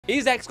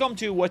Is XCOM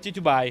 2 what you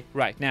to buy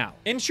right now?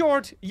 In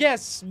short,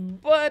 yes,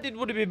 but it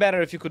would be better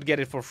if you could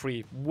get it for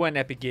free when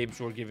Epic Games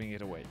were giving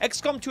it away.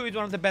 XCOM 2 is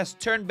one of the best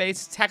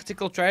turn-based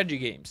tactical strategy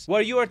games,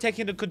 where you are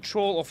taking the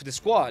control of the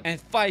squad and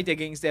fight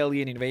against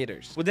alien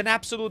invaders. With an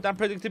absolute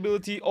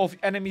unpredictability of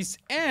enemies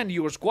and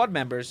your squad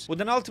members, with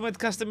an ultimate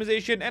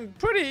customization and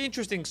pretty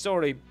interesting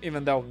story,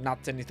 even though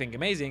not anything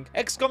amazing,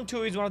 XCOM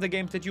 2 is one of the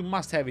games that you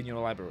must have in your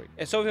library.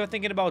 So if you're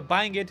thinking about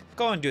buying it,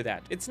 go and do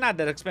that. It's not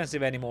that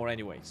expensive anymore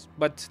anyways,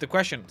 but the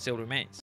question still remains.